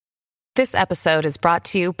This episode is brought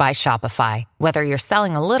to you by Shopify. Whether you're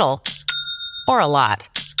selling a little or a lot,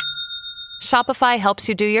 Shopify helps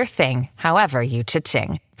you do your thing, however you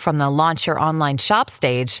cha-ching. From the launch your online shop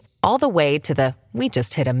stage, all the way to the we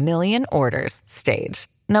just hit 1 million orders stage.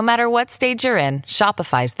 No matter what stage you're in,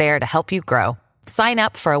 Shopify's there to help you grow. Sign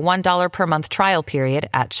up for a $1 per month trial period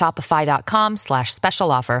at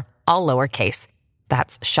shopify.com/special offer, all lowercase.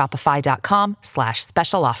 That's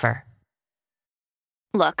shopify.com/special offer.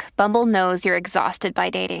 Look, Bumble knows you're exhausted by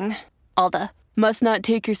dating. All the must not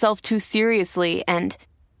take yourself too seriously and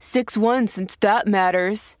 6'1" since that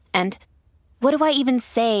matters. And what do I even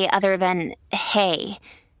say other than hey?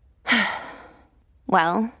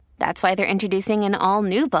 Well, that's why they're introducing an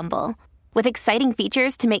all-new Bumble with exciting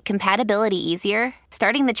features to make compatibility easier,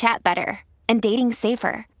 starting the chat better, and dating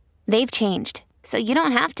safer. They've changed, so you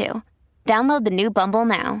don't have to. Download the new Bumble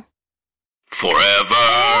now. Forever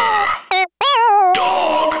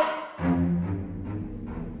Dog.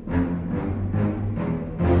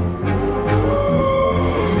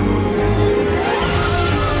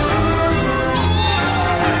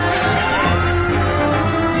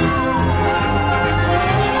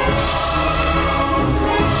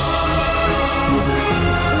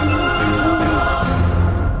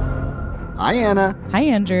 Hi, Anna. Hi,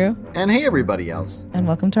 Andrew. And hey, everybody else. And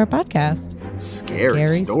welcome to our podcast.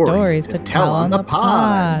 Scary stories to tell on the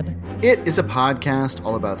pod. It is a podcast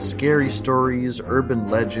all about scary stories, urban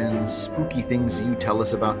legends, spooky things you tell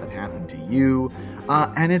us about that happened to you.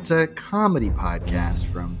 And it's a comedy podcast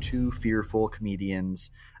from two fearful comedians.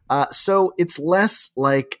 So it's less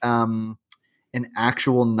like an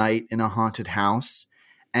actual night in a haunted house.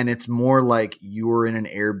 And it's more like you're in an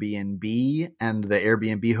Airbnb and the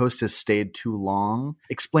Airbnb host has stayed too long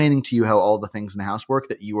explaining to you how all the things in the house work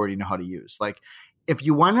that you already know how to use. Like, if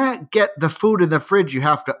you want to get the food in the fridge, you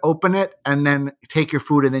have to open it and then take your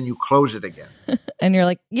food and then you close it again. And you're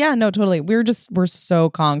like, yeah, no, totally. We're so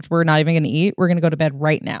conked. We're not even going to eat. We're going to go to bed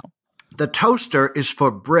right now. The toaster is for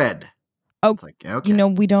bread. Oh, it's like, okay.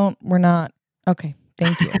 We're not. Okay.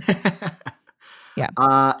 Thank you. Yeah.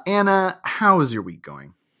 Anna, how is your week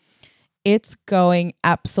going? It's going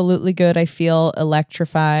absolutely good. I feel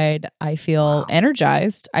electrified. I feel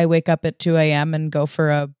energized. I wake up at 2 a.m. and go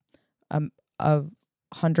for a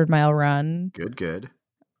 100-mile run. Good.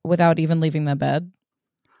 Without even leaving the bed.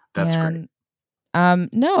 That's great.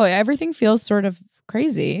 No, everything feels sort of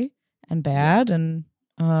crazy and bad. And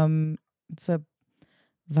it's a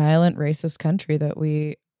violent, racist country that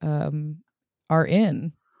we are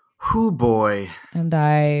in. Hoo boy. And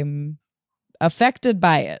I'm affected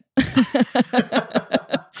by it.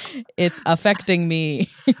 It's affecting me.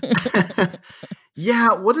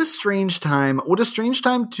 Yeah, what a strange time. What a strange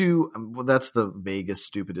time to well, that's the vaguest,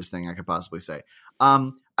 stupidest thing I could possibly say.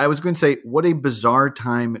 I was going to say, what a bizarre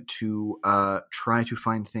time to try to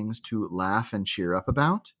find things to laugh and cheer up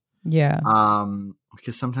about. Yeah.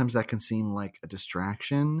 Because sometimes that can seem like a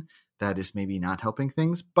distraction that is maybe not helping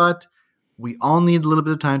things, but we all need a little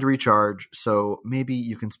bit of time to recharge, so maybe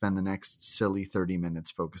you can spend the next silly 30 minutes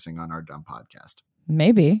focusing on our dumb podcast.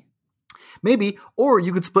 Maybe, or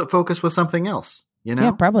you could split focus with something else, Yeah,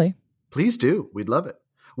 probably. Please do. We'd love it.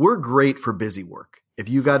 We're great for busy work. If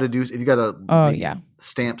you got to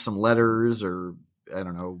stamp some letters or, I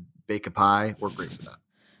don't know, bake a pie, we're great for that.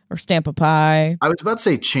 Or stamp a pie. I was about to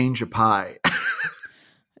say change a pie.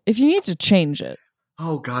 If you need to change it.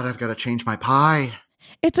 Oh, God, I've got to change my pie.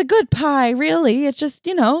 It's a good pie, really. It's just,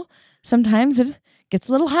 sometimes it gets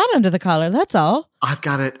a little hot under the collar. That's all. I've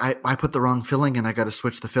got it. I put the wrong filling and I got to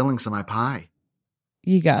switch the fillings of my pie.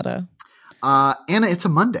 You gotta. Anna, it's a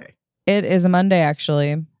Monday. It is a Monday,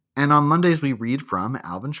 actually. And on Mondays, we read from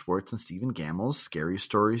Alvin Schwartz and Stephen Gammell's Scary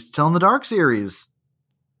Stories to Tell in the Dark series.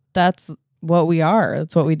 That's what we are.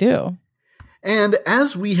 That's what we do. And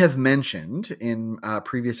as we have mentioned in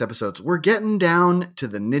previous episodes, we're getting down to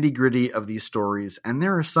the nitty-gritty of these stories, and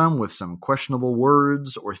there are some with some questionable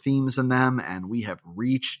words or themes in them, and we have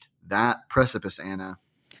reached that precipice, Anna.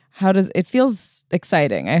 It feels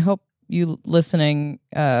exciting. I hope you listening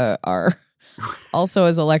are also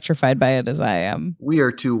as electrified by it as I am. We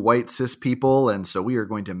are two white cis people, and so we are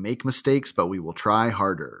going to make mistakes, but we will try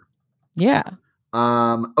harder. Yeah.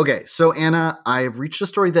 Okay, so Anna, I've reached a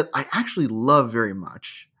story that I actually love very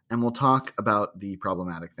much, and we'll talk about the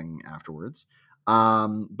problematic thing afterwards.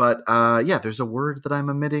 Yeah, there's a word that I'm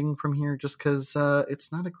omitting from here just because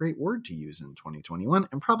it's not a great word to use in 2021,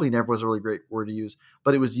 and probably never was a really great word to use,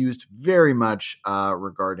 but it was used very much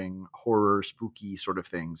regarding horror, spooky sort of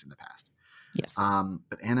things in the past. Yes.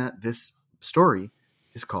 But Anna, this story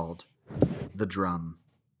is called The Drum.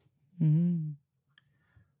 Mm-hmm.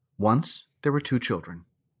 Once there were two children.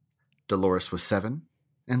 Dolores was 7,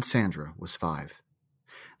 and Sandra was 5.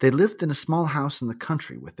 They lived in a small house in the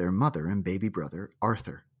country with their mother and baby brother,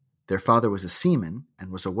 Arthur. Their father was a seaman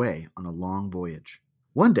and was away on a long voyage.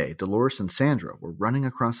 One day, Dolores and Sandra were running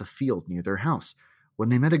across a field near their house when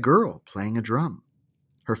they met a girl playing a drum.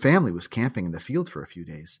 Her family was camping in the field for a few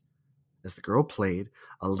days. As the girl played,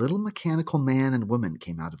 a little mechanical man and woman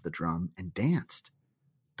came out of the drum and danced.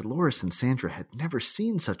 Dolores and Sandra had never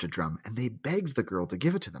seen such a drum, and they begged the girl to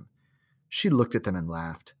give it to them. She looked at them and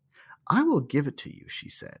laughed. "I will give it to you," she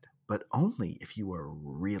said, "but only if you are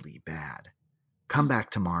really bad. Come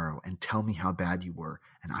back tomorrow and tell me how bad you were,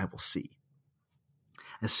 and I will see."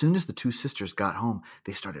 As soon as the two sisters got home,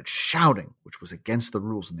 they started shouting, which was against the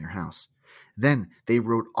rules in their house. Then they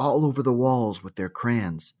wrote all over the walls with their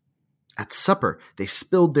crayons. At supper, they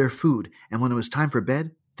spilled their food, and when it was time for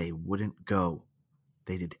bed, they wouldn't go.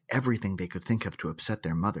 They did everything they could think of to upset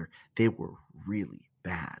their mother. They were really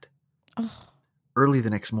bad. Oh. Early the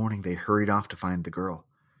next morning, they hurried off to find the girl.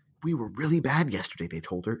 "We were really bad yesterday," they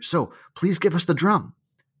told her, "so please give us the drum."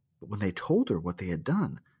 But when they told her what they had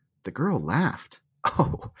done, the girl laughed.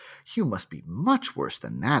 "Oh, you must be much worse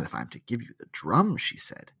than that if I'm to give you the drum," she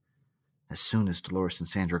said. As soon as Dolores and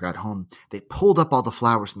Sandra got home, they pulled up all the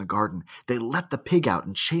flowers in the garden. They let the pig out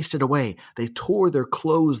and chased it away. They tore their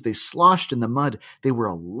clothes. They sloshed in the mud. They were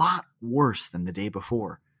a lot worse than the day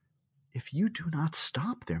before. "If you do not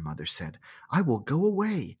stop," their mother said, "I will go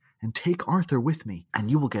away and take Arthur with me, and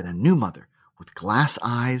you will get a new mother with glass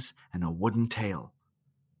eyes and a wooden tail."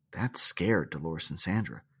 That scared Dolores and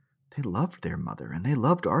Sandra. They loved their mother, and they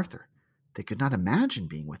loved Arthur. They could not imagine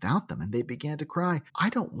being without them, and they began to cry. "I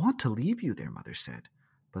don't want to leave you," their mother said,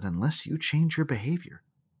 "but unless you change your behavior,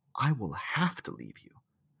 I will have to leave you."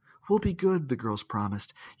 "We'll be good," the girls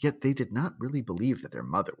promised, yet they did not really believe that their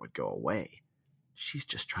mother would go away. "She's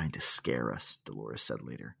just trying to scare us," Dolores said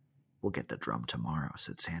later. "We'll get the drum tomorrow,"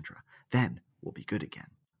 said Sandra. "Then we'll be good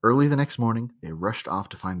again." Early the next morning, they rushed off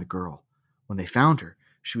to find the girl. When they found her,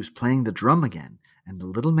 she was playing the drum again, and the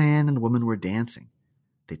little man and woman were dancing.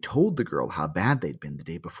 They told the girl how bad they'd been the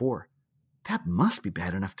day before. "That must be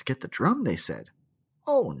bad enough to get the drum," they said.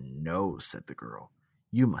 "Oh, no," said the girl.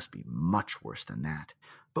 "You must be much worse than that."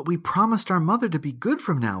 "But we promised our mother to be good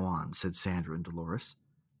from now on," said Sandra and Dolores.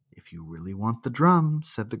 "If you really want the drum,"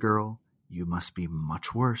 said the girl, "you must be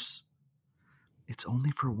much worse." "It's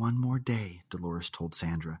only for one more day," Dolores told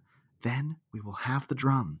Sandra. "Then we will have the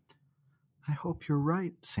drum." "I hope you're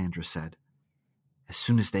right," Sandra said. As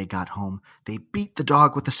soon as they got home, they beat the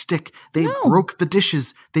dog with a stick. They broke the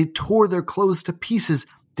dishes. They tore their clothes to pieces.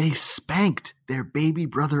 They spanked their baby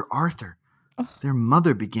brother Arthur. Their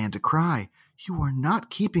mother began to cry. "You are not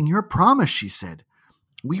keeping your promise," she said.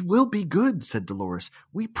 "We will be good," said Dolores.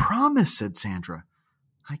 "We promise," said Sandra.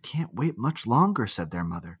 "I can't wait much longer," said their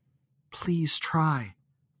mother. "Please try."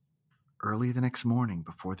 Early the next morning,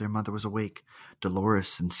 before their mother was awake,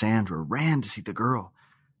 Dolores and Sandra ran to see the girl.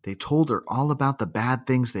 They told her all about the bad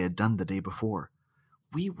things they had done the day before.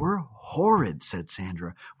 "We were horrid," said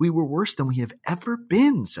Sandra. "We were worse than we have ever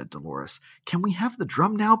been," said Dolores. "Can we have the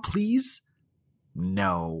drum now, please?"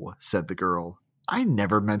 "No," said the girl. "I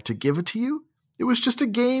never meant to give it to you. It was just a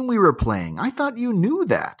game we were playing. I thought you knew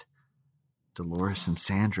that." Dolores and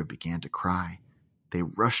Sandra began to cry. They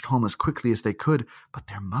rushed home as quickly as they could, but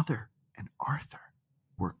their mother and Arthur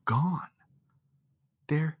were gone.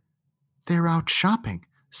 They're out shopping,"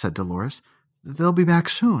 said Dolores. "They'll be back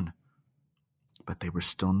soon." But they were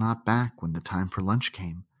still not back when the time for lunch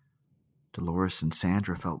came. Dolores and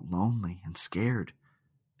Sandra felt lonely and scared.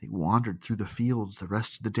 They wandered through the fields the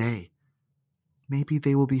rest of the day. "Maybe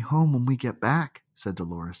they will be home when we get back," said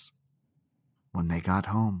Dolores. When they got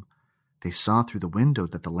home, they saw through the window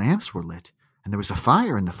that the lamps were lit, and there was a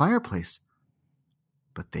fire in the fireplace.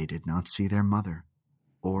 But they did not see their mother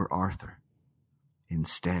or Arthur.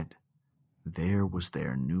 Instead, there was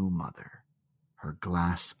their new mother, her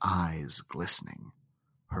glass eyes glistening,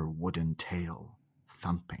 her wooden tail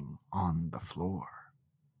thumping on the floor.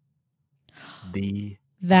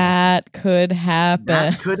 That could happen.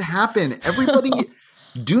 That could happen. Everybody,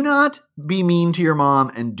 do not be mean to your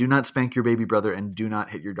mom, and do not spank your baby brother, and do not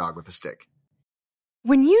hit your dog with a stick.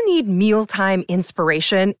 When you need mealtime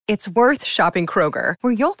inspiration, it's worth shopping Kroger,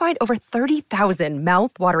 where you'll find over 30,000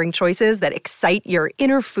 mouth-watering choices that excite your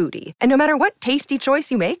inner foodie. And no matter what tasty choice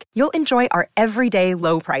you make, you'll enjoy our everyday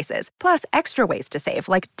low prices, plus extra ways to save,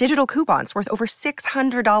 like digital coupons worth over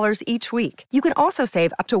 $600 each week. You can also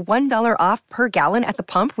save up to $1 off per gallon at the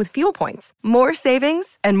pump with fuel points. More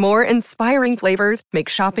savings and more inspiring flavors make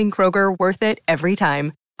shopping Kroger worth it every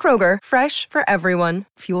time. Kroger, fresh for everyone.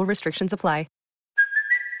 Fuel restrictions apply.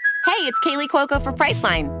 Hey, it's Kaylee Cuoco for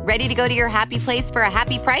Priceline. Ready to go to your happy place for a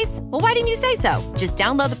happy price? Well, why didn't you say so? Just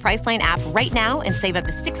download the Priceline app right now and save up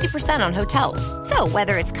to 60% on hotels. So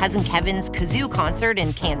whether it's Cousin Kevin's Kazoo Concert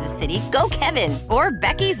in Kansas City, go Kevin, or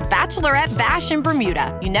Becky's Bachelorette Bash in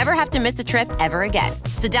Bermuda, you never have to miss a trip ever again.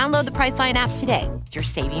 So download the Priceline app today. Your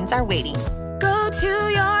savings are waiting. Go to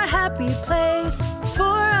your happy place for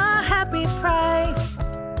a happy price.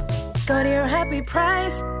 Go to your happy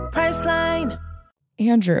price, Priceline.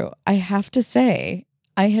 Andrew, I have to say,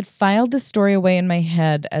 I had filed this story away in my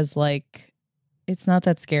head as like, it's not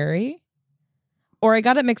that scary. Or I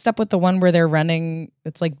got it mixed up with the one where they're running.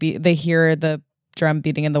 It's like they hear the drum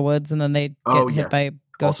beating in the woods and then they get hit by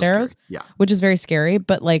ghost arrows, which is very scary.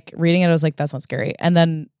 But like reading it, I was like, that's not scary. And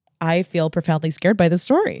then I feel profoundly scared by this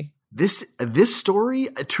story. This story,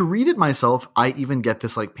 to read it myself, I even get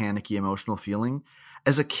this like panicky emotional feeling.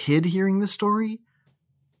 As a kid hearing this story,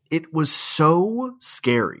 it was so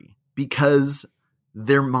scary because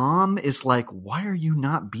their mom is like, why are you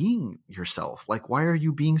not being yourself? Like, why are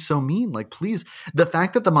you being so mean? Like, please. The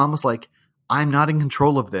fact that the mom was like, I'm not in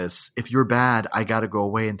control of this. If you're bad, I got to go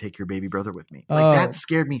away and take your baby brother with me. Like, that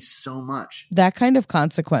scared me so much. That kind of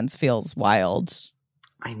consequence feels wild.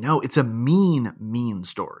 I know. It's a mean, mean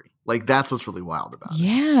story. Like, that's what's really wild about it.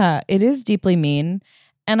 Yeah, it is deeply mean.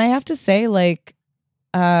 And I have to say, like,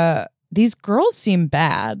 these girls seem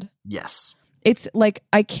bad. Yes. It's like,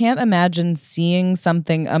 I can't imagine seeing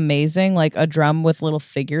something amazing, like a drum with little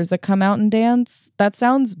figures that come out and dance. That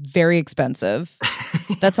sounds very expensive.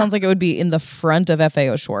 That sounds like it would be in the front of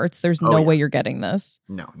FAO Schwartz. There's no way you're getting this.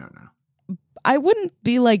 No. I wouldn't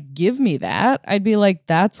be like, give me that. I'd be like,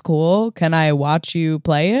 that's cool. Can I watch you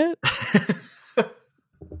play it?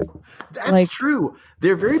 That's true.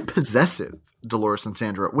 They're very possessive, Dolores and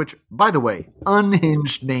Sandra, which, by the way,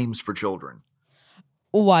 unhinged names for children.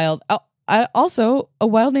 Wild. Also, a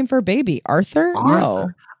wild name for a baby. Arthur?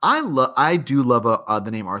 No. I do love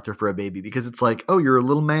the name Arthur for a baby because it's like, oh, you're a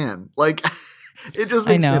little man. Like, it just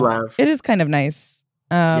makes me laugh. It is kind of nice.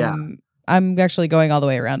 I'm actually going all the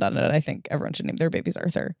way around on it. I think everyone should name their babies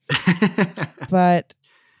Arthur. But,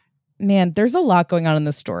 man, there's a lot going on in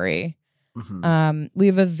this story. Mm-hmm. We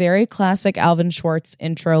have a very classic Alvin Schwartz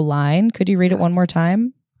intro line. Could you read it one more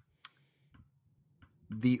time?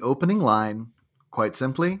 The opening line, quite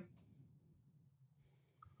simply,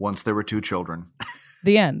 once there were two children.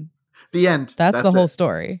 The end. The end. That's the whole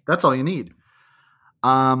story. That's all you need.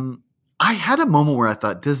 I had a moment where I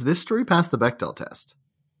thought, does this story pass the Bechdel test?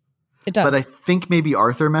 It does. But I think maybe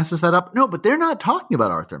Arthur messes that up. No, but they're not talking about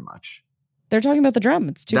Arthur much. They're talking about the drum.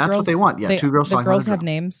 It's two girls. That's what they want. Yeah, two girls talking about the drum. The girls have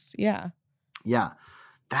names. Yeah. Yeah.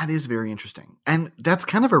 That is very interesting. And that's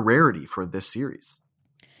kind of a rarity for this series.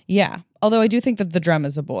 Yeah. Although I do think that the drum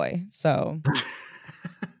is a boy. So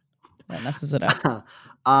that messes it up.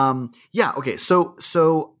 Yeah. Okay.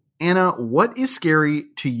 So Anna, what is scary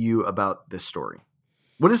to you about this story?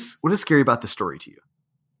 What is scary about this story to you?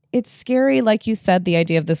 It's scary, like you said, the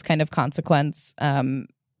idea of this kind of consequence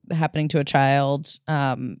happening to a child.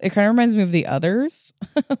 It kind of reminds me of The Others,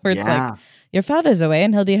 where it's like, your father's away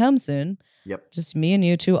and he'll be home soon. Yep. Just me and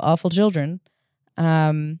you, two awful children.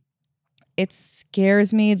 It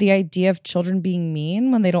scares me, the idea of children being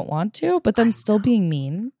mean when they don't want to, but then still being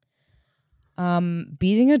mean.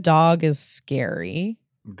 Beating a dog is scary.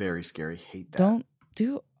 Very scary. Hate that.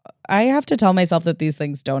 I have to tell myself that these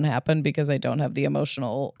things don't happen because I don't have the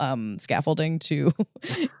emotional scaffolding to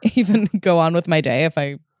even go on with my day if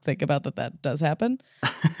I think about that does happen.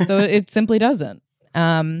 So it simply doesn't.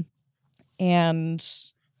 And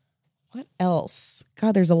what else?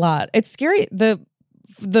 God, there's a lot. It's scary. The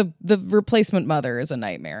replacement mother is a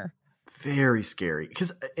nightmare. Very scary.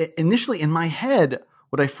 Because initially in my head,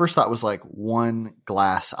 what I first thought was like one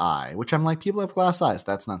glass eye, which I'm like, people have glass eyes.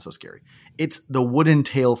 That's not so scary. It's the wooden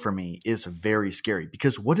tail for me is very scary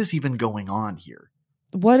because what is even going on here?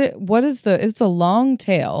 It's a long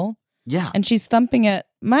tail. Yeah. And she's thumping it.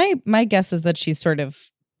 My guess is that she's sort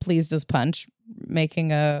of pleased as punch making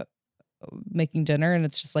dinner, and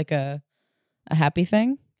it's just like a happy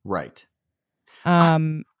thing. Right. But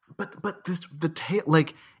the tail,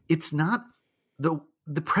 like, it's not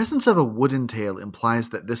the presence of a wooden tail implies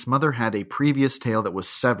that this mother had a previous tail that was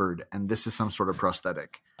severed, and this is some sort of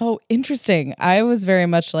prosthetic. Oh, interesting. I was very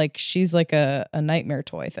much like she's like a nightmare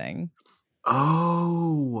toy thing.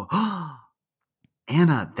 Oh,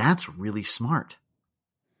 Anna, that's really smart.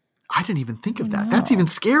 I didn't even think of that. That's even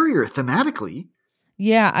scarier thematically.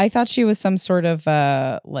 Yeah, I thought she was some sort of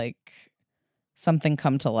like something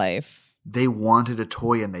come to life. They wanted a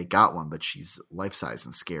toy and they got one, but she's life-size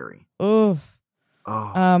and scary. Oh.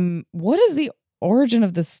 What is origin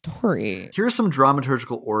of this story? Here are some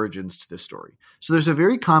dramaturgical origins to this story. So there's a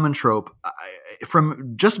very common trope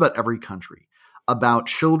from just about every country about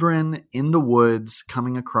children in the woods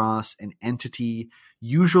coming across an entity.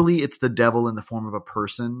 Usually it's the devil in the form of a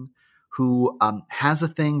person who has a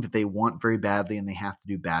thing that they want very badly and they have to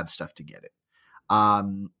do bad stuff to get it.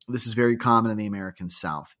 This is very common in the American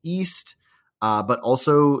Southeast, but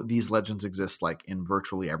also these legends exist like in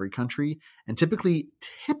virtually every country. And typically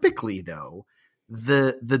though,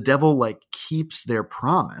 the devil like keeps their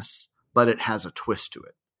promise, but it has a twist to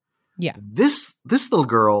it. Yeah. This little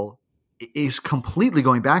girl is completely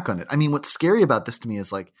going back on it. I mean, what's scary about this to me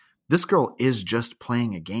is like, this girl is just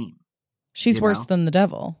playing a game. She's worse than the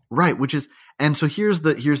devil. Right. And so here's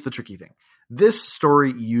the tricky thing. This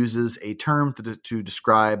story uses a term to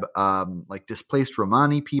describe like displaced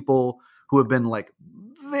Romani people who have been like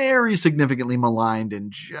very significantly maligned in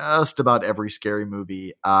just about every scary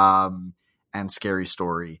movie and scary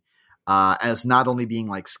story as not only being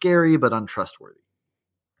like scary, but untrustworthy.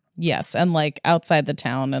 Yes. And like outside the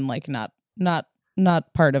town and like not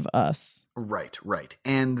part of us. Right.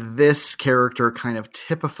 And this character kind of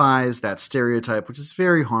typifies that stereotype, which is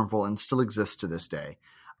very harmful and still exists to this day.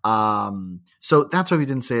 So that's why we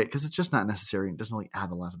didn't say it, because it's just not necessary and doesn't really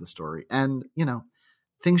add a lot to the story. And,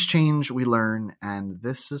 things change, we learn, and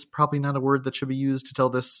this is probably not a word that should be used to tell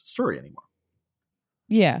this story anymore.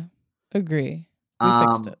 Yeah, agree. We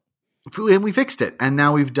fixed it. And we fixed it. And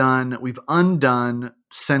now we've undone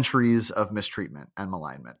centuries of mistreatment and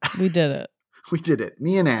malignment. We did it. We did it.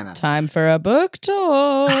 Me and Anna. Time for a book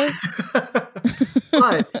talk.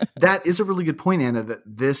 But that is a really good point, Anna,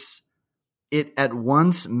 that it at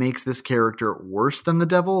once makes this character worse than the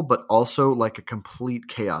devil, but also like a complete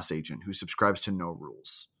chaos agent who subscribes to no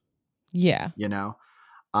rules. Yeah.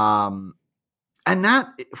 And that,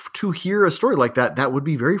 to hear a story like that would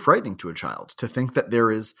be very frightening to a child, to think that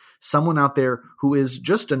there is someone out there who is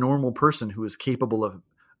just a normal person who is capable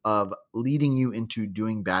of leading you into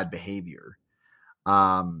doing bad behavior.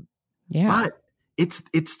 But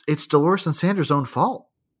it's Dolores and Sandra's own fault.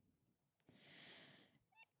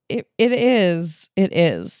 It is.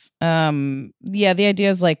 The idea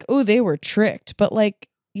is like, oh, they were tricked, but like,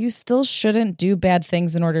 you still shouldn't do bad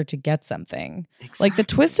things in order to get something. Exactly. Like the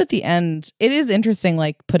twist at the end, it is interesting,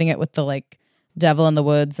 like putting it with the like devil in the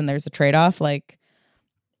woods and there's a trade-off. Like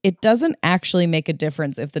it doesn't actually make a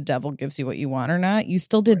difference if the devil gives you what you want or not. You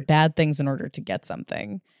still did bad things in order to get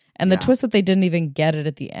something. And the twist that they didn't even get it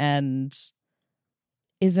at the end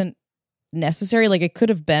isn't necessary. Like it could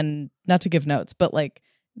have been, not to give notes, but like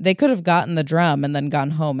they could have gotten the drum and then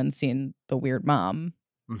gone home and seen the weird mom.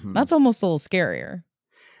 Mm-hmm. That's almost a little scarier.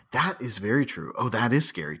 That is very true. Oh, that is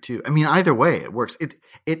scary too. I mean, either way, it works.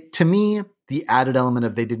 It to me, the added element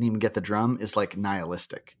of they didn't even get the drum is like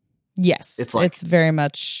nihilistic. Yes. It's very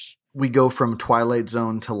much. We go from Twilight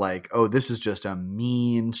Zone to like, oh, this is just a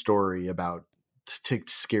mean story about to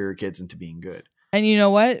scare kids into being good. And you know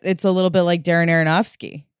what? It's a little bit like Darren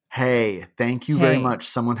Aronofsky. Hey, thank you very much.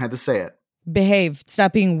 Someone had to say it. Behave.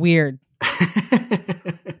 Stop being weird.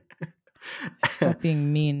 Stop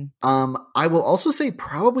being mean. I will also say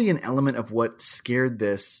probably an element of what scared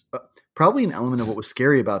this, probably an element of what was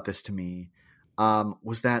scary about this to me,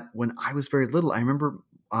 was that when I was very little, I remember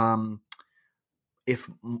if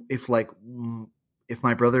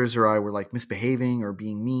my brothers or I were like misbehaving or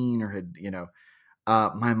being mean or had,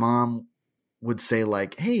 my mom would say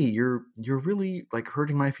like, hey, you're really like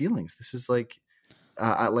hurting my feelings. This is like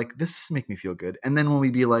this doesn't make me feel good. And then when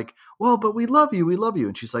we'd be like, well, but we love you.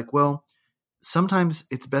 And she's like, well, sometimes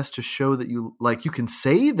it's best to show that you can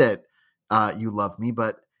say that you love me,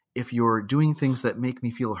 but if you're doing things that make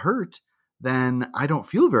me feel hurt, then I don't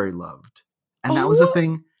feel very loved. And that was a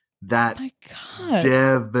thing that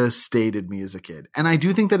devastated me as a kid. And I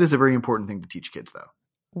do think that is a very important thing to teach kids, though.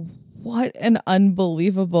 What an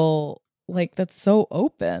unbelievable, that's so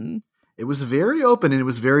open. It was very open and it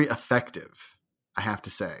was very effective, I have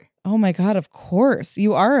to say. Oh my God, of course.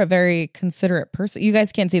 You are a very considerate person. You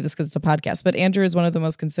guys can't see this because it's a podcast, but Andrew is one of the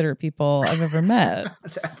most considerate people I've ever met.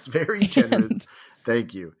 That's very generous.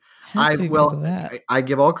 Thank you. I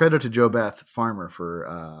give all credit to Jo Beth Farmer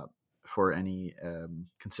for any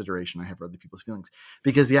consideration I have for other people's feelings.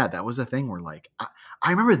 Because that was a thing where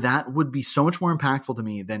I remember that would be so much more impactful to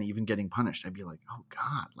me than even getting punished. I'd be like, oh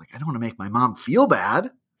God, I don't want to make my mom feel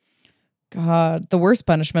bad. God, the worst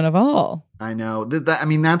punishment of all. I know that's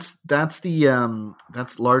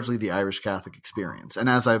largely the Irish Catholic experience. And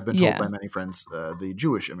as I've been told by many friends, the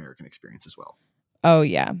Jewish American experience as well. Oh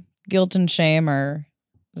yeah. Guilt and shame are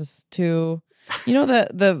just two You know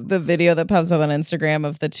the video that pops up on Instagram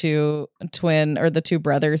of the two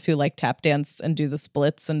brothers who like tap dance and do the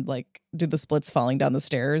splits and like do the splits falling down the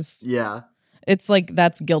stairs? Yeah. It's like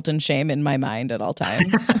that's guilt and shame in my mind at all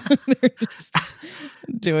times. They're just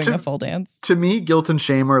doing a full dance. To me, guilt and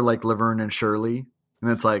shame are like Laverne and Shirley.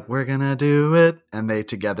 And it's like, we're going to do it. And they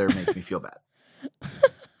together make me feel bad.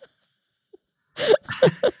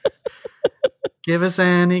 Give us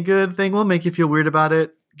any good thing, we'll make you feel weird about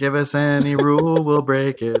it. Give us any rule, we'll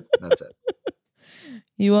break it. That's it.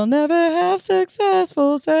 You will never have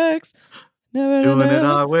successful sex. Never doing it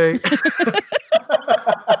our way.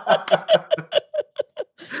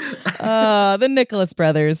 The Nicholas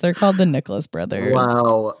brothers. They're called the Nicholas brothers.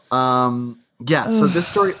 Wow. Yeah. So this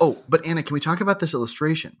story. Oh, but Anna, can we talk about this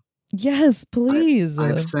illustration? Yes, please.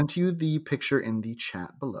 I've sent you the picture in the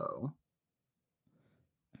chat below.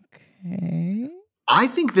 Okay. I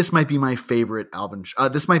think this might be my favorite Alvin. I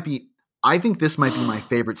think this might be my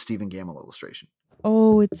favorite Stephen Gamble illustration.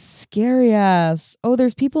 Oh, it's scary ass. Oh,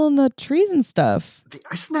 there's people in the trees and stuff.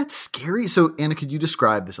 Isn't that scary? So, Anna, could you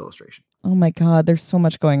describe this illustration? Oh my God, there's so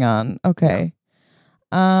much going on. Okay.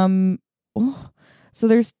 Yeah.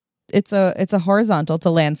 So it's a horizontal, it's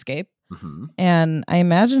a landscape. Mm-hmm. And I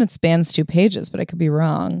imagine it spans 2 pages, but I could be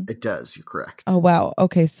wrong. It does. You're correct. Oh, wow.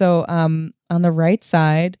 Okay. So on the right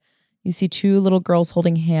side, you see 2 little girls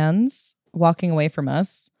holding hands, walking away from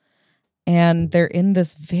us. And they're in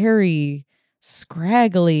this very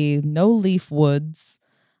scraggly, no-leaf woods.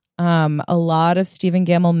 A lot of Stephen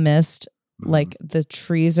Gamble mist. Like the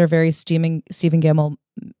trees are very Stephen Gamble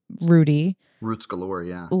rooty. Roots galore,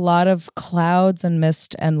 yeah. A lot of clouds and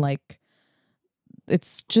mist and like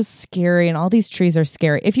it's just scary. And all these trees are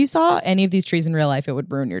scary. If you saw any of these trees in real life, it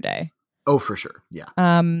would ruin your day. Oh, for sure. Yeah.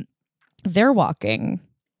 They're walking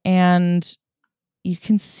and you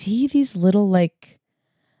can see these little like,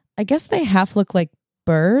 I guess they half look like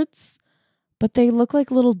birds, but they look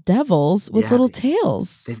like little devils with little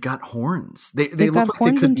tails. They've got horns. They look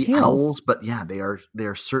like they could be owls, but yeah, they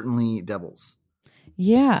are certainly devils.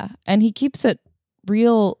 Yeah, and he keeps it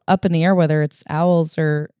real up in the air whether it's owls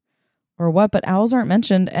or what, but owls aren't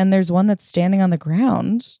mentioned, and there's one that's standing on the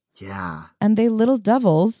ground. Yeah. And they little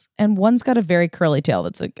devils, and one's got a very curly tail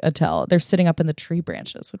that's a tail. They're sitting up in the tree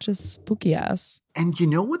branches, which is spooky ass. And you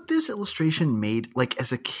know what this illustration made? Like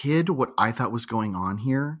as a kid, what I thought was going on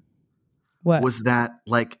here was that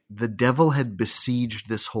like the devil had besieged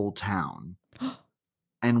this whole town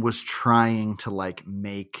and was trying to like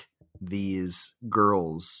make these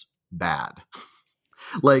girls bad.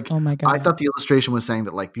 Like, oh my God. I thought the illustration was saying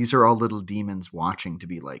that like these are all little demons watching to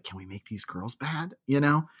be like, can we make these girls bad? You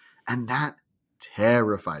know? And that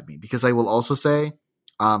terrified me because I will also say,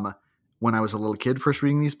 when I was a little kid first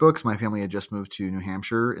reading these books, my family had just moved to New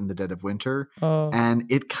Hampshire in the dead of winter.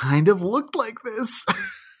 And it kind of looked like this.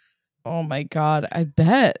 Oh my God. I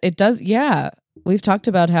bet it does. Yeah. We've talked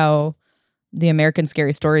about how the American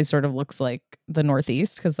Scary Stories sort of looks like the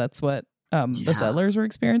Northeast because that's what the settlers were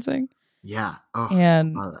experiencing. Yeah. Oh,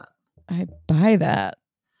 and I love that. I buy that.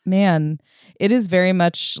 Man, it is very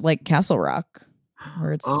much like Castle Rock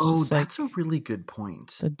where it's just that's like a really good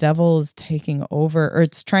point. The devil is taking over or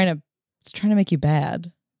it's trying to make you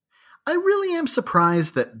bad. I really am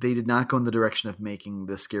surprised that they did not go in the direction of making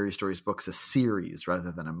the Scary Stories books a series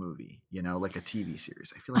rather than a movie, you know, like a TV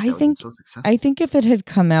series. I feel like that would have been so successful. I think if it had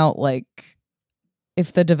come out like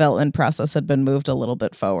if the development process had been moved a little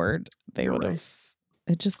bit forward, they would have.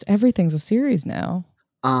 It just everything's a series now.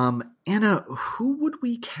 Anna, who would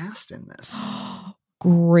we cast in this?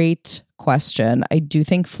 Great question. I do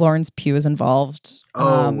think Florence Pugh is involved.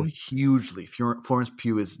 Hugely. Florence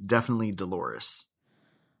Pugh is definitely Dolores.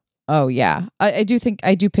 Oh yeah, I do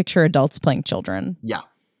picture adults playing children. Yeah,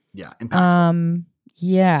 impactful.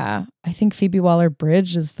 Yeah, I think Phoebe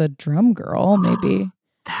Waller-Bridge is the drum girl. Maybe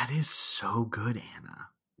that is so good, Anna.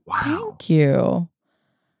 Wow, thank you.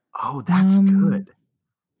 Oh, that's good.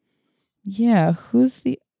 Yeah, who's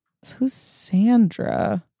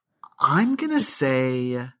Sandra? I'm gonna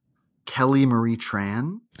say Kelly Marie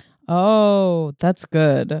Tran. Oh, that's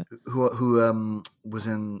good. Who was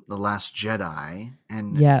in The Last Jedi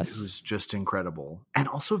and who's just incredible. And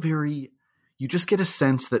also you just get a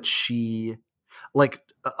sense that she, like,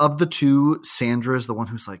 of the two, Sandra is the one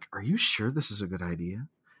who's like, are you sure this is a good idea?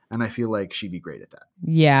 And I feel like she'd be great at that.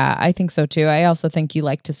 Yeah, I think so too. I also think you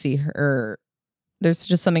like to see her. There's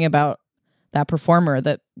just something about that performer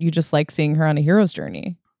that you just like seeing her on a hero's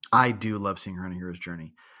journey. I do love seeing her on a hero's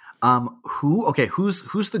journey.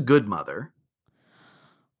 Who's the good mother?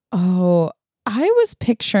 Oh, I was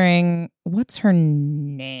picturing, what's her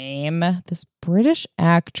name? This British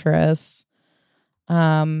actress.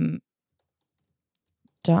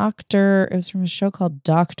 Doctor. It was from a show called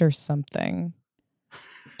Doctor Something.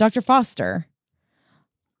 Dr. Foster.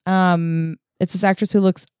 It's this actress who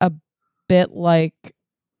looks a bit like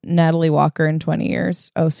Natalie Walker in 20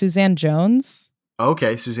 Years. Oh, Suzanne Jones.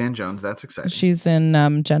 Okay, Suzanne Jones. That's exciting. She's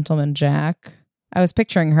in Gentleman Jack. I was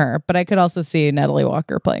picturing her, but I could also see Natalie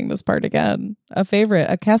Walker playing this part again.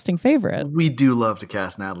 A casting favorite. We do love to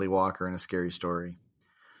cast Natalie Walker in a scary story.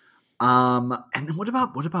 And then what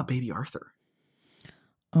about Baby Arthur?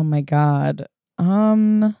 Oh my God.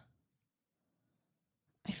 I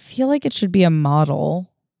feel like it should be a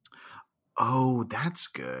model. Oh, that's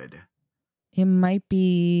good. It might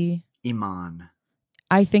be Iman.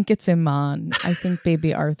 I think it's Iman. I think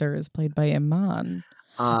Baby Arthur is played by Iman.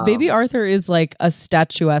 Baby Arthur is like a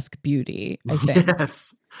statuesque beauty, I think.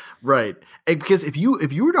 Yes, right. Because if you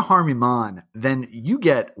were to harm Iman, then you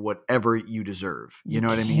get whatever you deserve. You know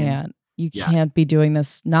what I mean? You can't be doing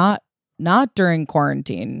this. Not during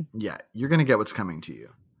quarantine. Yeah, you're gonna get what's coming to you.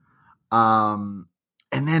 And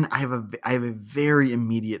then I have a very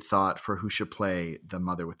immediate thought for who should play the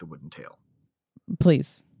mother with the wooden tail.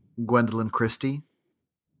 Please, Gwendolyn Christie.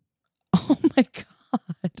 Oh my God.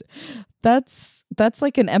 That's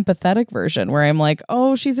like an empathetic version where I'm like,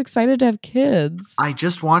 oh, she's excited to have kids. I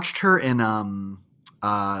just watched her in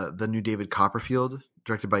the new David Copperfield,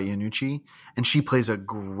 directed by Iannucci, and she plays a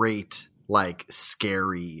great, like,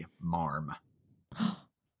 scary marm.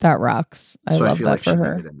 That rocks. I love feel that like for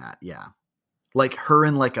her. In that, yeah, like her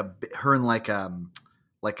in like a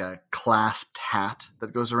clasped hat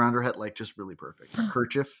that goes around her head, like just really perfect. A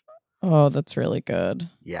kerchief. Oh, that's really good.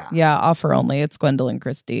 Yeah. Yeah, offer only. It's Gwendolyn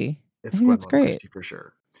Christie. It's Gwendolyn Christie for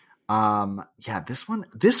sure. Yeah, this one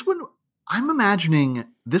I'm imagining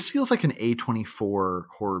this feels like an A24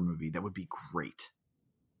 horror movie that would be great.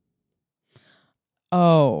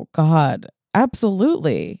 Oh God.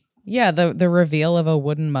 Absolutely. Yeah, the reveal of a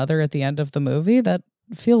wooden mother at the end of the movie, that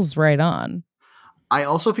feels right on. I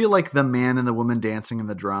also feel like the man and the woman dancing in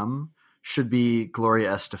the drum should be Gloria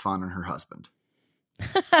Estefan and her husband.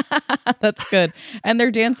 That's good. And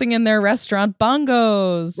they're dancing in their restaurant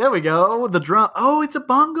bongos. There we go. The drum. Oh, it's a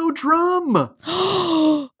bongo drum.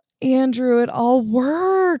 Andrew, it all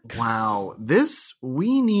works. Wow.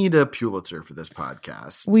 We need a Pulitzer for this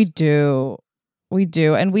podcast. We do.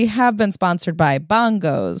 And we have been sponsored by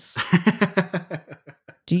Bongos.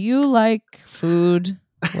 Do you like food?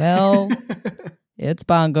 Well, it's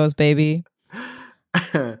Bongos, baby.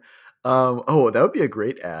 Oh, that would be a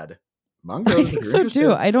great ad. Bongos, I think so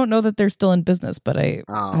too. I don't know that they're still in business, but I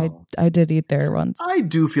did eat there once. I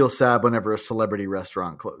do feel sad whenever a celebrity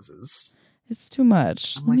restaurant closes. It's too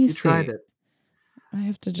much. I'm Let me you see. Tried it. I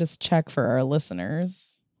have to just check for our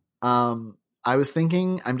listeners. I was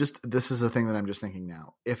thinking, this is a thing that I'm just thinking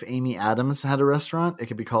now. If Amy Adams had a restaurant, it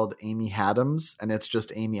could be called Amy Haddams, and it's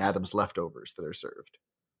just Amy Adams leftovers that are served.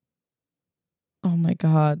 Oh my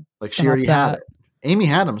God. Like she already had it. Amy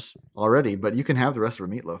Haddams already, but you can have the rest of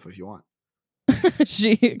her meatloaf if you want.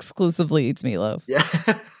 She exclusively eats meatloaf. Yeah.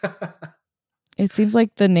 It seems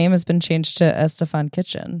like the name has been changed to Estefan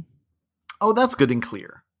Kitchen. Oh, that's good and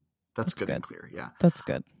clear. That's good and clear. Yeah. That's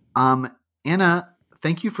good. Anna,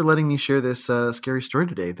 thank you for letting me share this scary story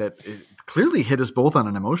today that it clearly hit us both on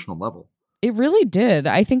an emotional level. It really did.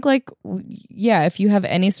 I think, yeah, if you have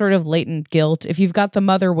any sort of latent guilt, if you've got the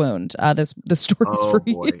mother wound, the story's for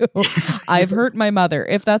boy. you. I've hurt my mother.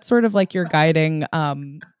 If that's sort of like your guiding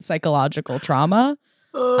psychological trauma,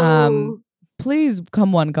 please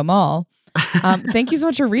come one, come all. Thank you so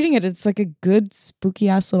much for reading it. It's like a good spooky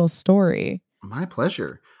ass little story. My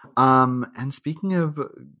pleasure. And speaking of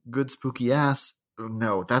good spooky ass,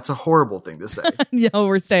 no, that's a horrible thing to say. Yeah,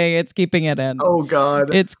 we're saying it's keeping it in. Oh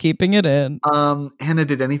God. It's keeping it in. Hannah,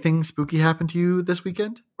 did anything spooky happen to you this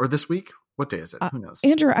weekend or this week? What day is it? Who knows?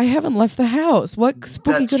 Andrew, I haven't left the house. What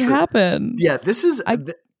spooky could happen? Yeah, this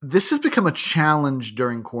has become a challenge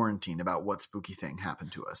during quarantine about what spooky thing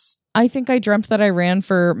happened to us. I think I dreamt that I ran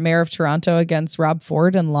for mayor of Toronto against Rob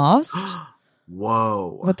Ford and lost.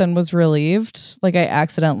 Whoa. But then was relieved. Like I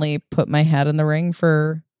accidentally put my hat in the ring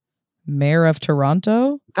for mayor of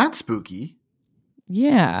Toronto. That's spooky.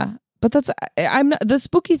 Yeah. But the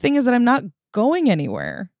spooky thing is that I'm not going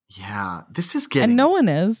anywhere. Yeah. This is getting. And no one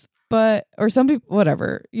is, or some people,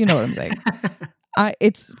 whatever. You know what I'm saying?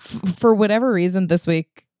 It's for whatever reason this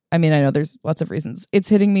week. I mean, I know there's lots of reasons. It's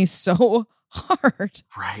hitting me so hard.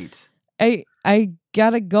 Right. I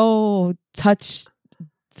gotta go touch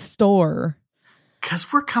store.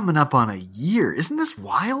 'Cause we're coming up on a year. Isn't this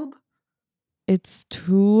wild? It's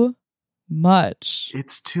too much.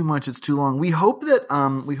 It's too much. It's too long. We hope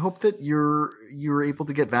that you're able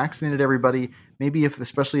to get vaccinated, everybody. Maybe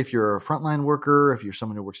especially if you're a frontline worker, if you're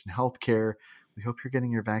someone who works in healthcare, we hope you're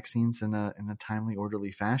getting your vaccines in a timely,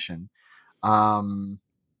 orderly fashion.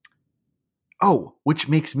 Which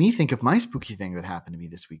makes me think of my spooky thing that happened to me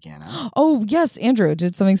this week, Anna. Oh, yes, Andrew.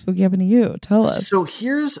 Did something spooky happen to you? Tell us. So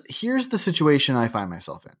here's the situation I find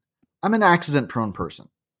myself in. I'm an accident-prone person.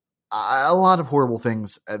 A lot of horrible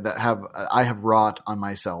things that I have wrought on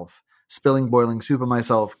myself. Spilling boiling soup on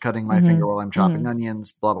myself, cutting my finger while I'm chopping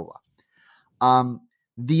onions, blah, blah, blah.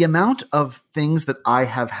 The amount of things that I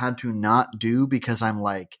have had to not do because I'm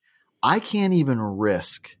like, I can't even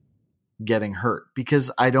risk getting hurt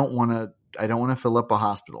because I don't want to fill up a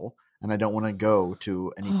hospital and I don't want to go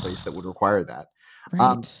to any place that would require that.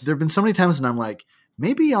 Right. There have been so many times when I'm like,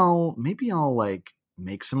 maybe I'll like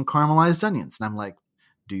make some caramelized onions. And I'm like,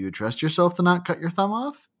 do you trust yourself to not cut your thumb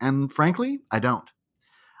off? And frankly, I don't.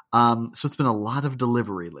 So it's been a lot of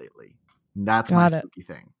delivery lately. That's my spooky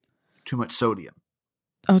thing. Too much sodium.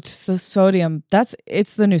 Oh, just the sodium.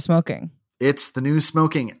 It's the new smoking. It's the new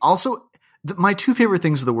smoking. Also, my two favorite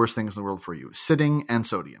things are the worst things in the world for you: sitting and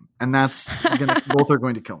sodium. And both are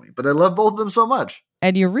going to kill me. But I love both of them so much.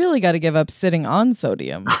 And you really got to give up sitting on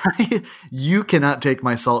sodium. You cannot take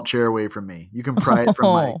my salt chair away from me. You can pry it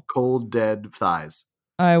from my cold, dead thighs.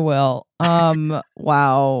 I will.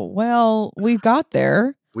 Wow. Well, we got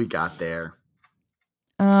there.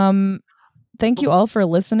 Thank you all for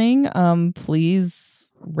listening.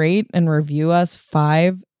 Please rate and review us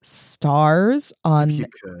 5 stars on. If you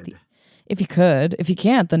could. If you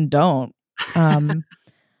can't, then don't. On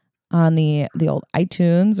the old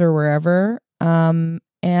iTunes or wherever.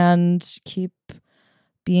 And keep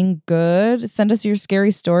being good. Send us your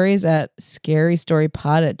scary stories at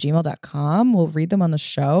scarystorypod@gmail.com. We'll read them on the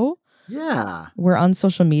show. Yeah. We're on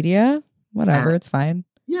social media. Whatever, it's fine.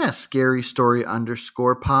 Yeah,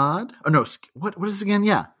 scarystory_pod. Oh no, what is this again?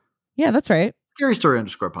 Yeah. Yeah, that's right.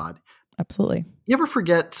 Scarystory_pod. Absolutely. You ever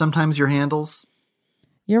forget sometimes your handles?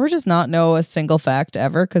 You ever just not know a single fact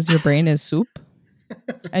ever because your brain is soup?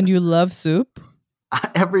 And you love soup?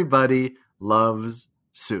 Everybody loves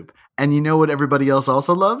soup. And you know what everybody else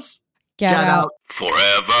also loves? Get out.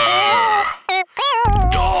 Forever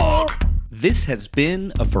Dog. This has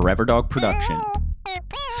been a Forever Dog production.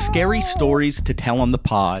 Scary Stories to Tell on the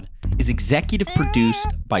Pod is executive produced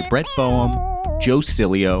by Brett Boehm, Joe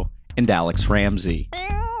Cilio, and Alex Ramsey.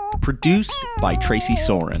 Produced by Tracy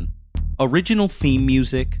Soren. Original theme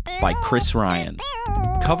music by Chris Ryan.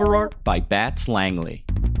 Cover art by Bats Langley.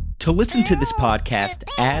 To listen to this podcast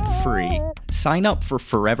ad-free, sign up for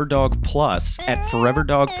Forever Dog Plus at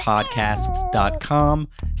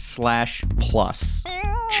foreverdogpodcasts.com/plus.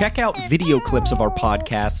 Check out video clips of our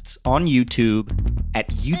podcasts on YouTube at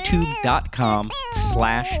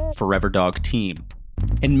youtube.com/foreverdogteam.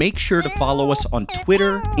 And make sure to follow us on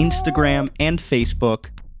Twitter, Instagram, and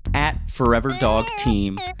Facebook at Forever Dog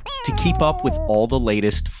Team to keep up with all the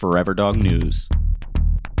latest Forever Dog news.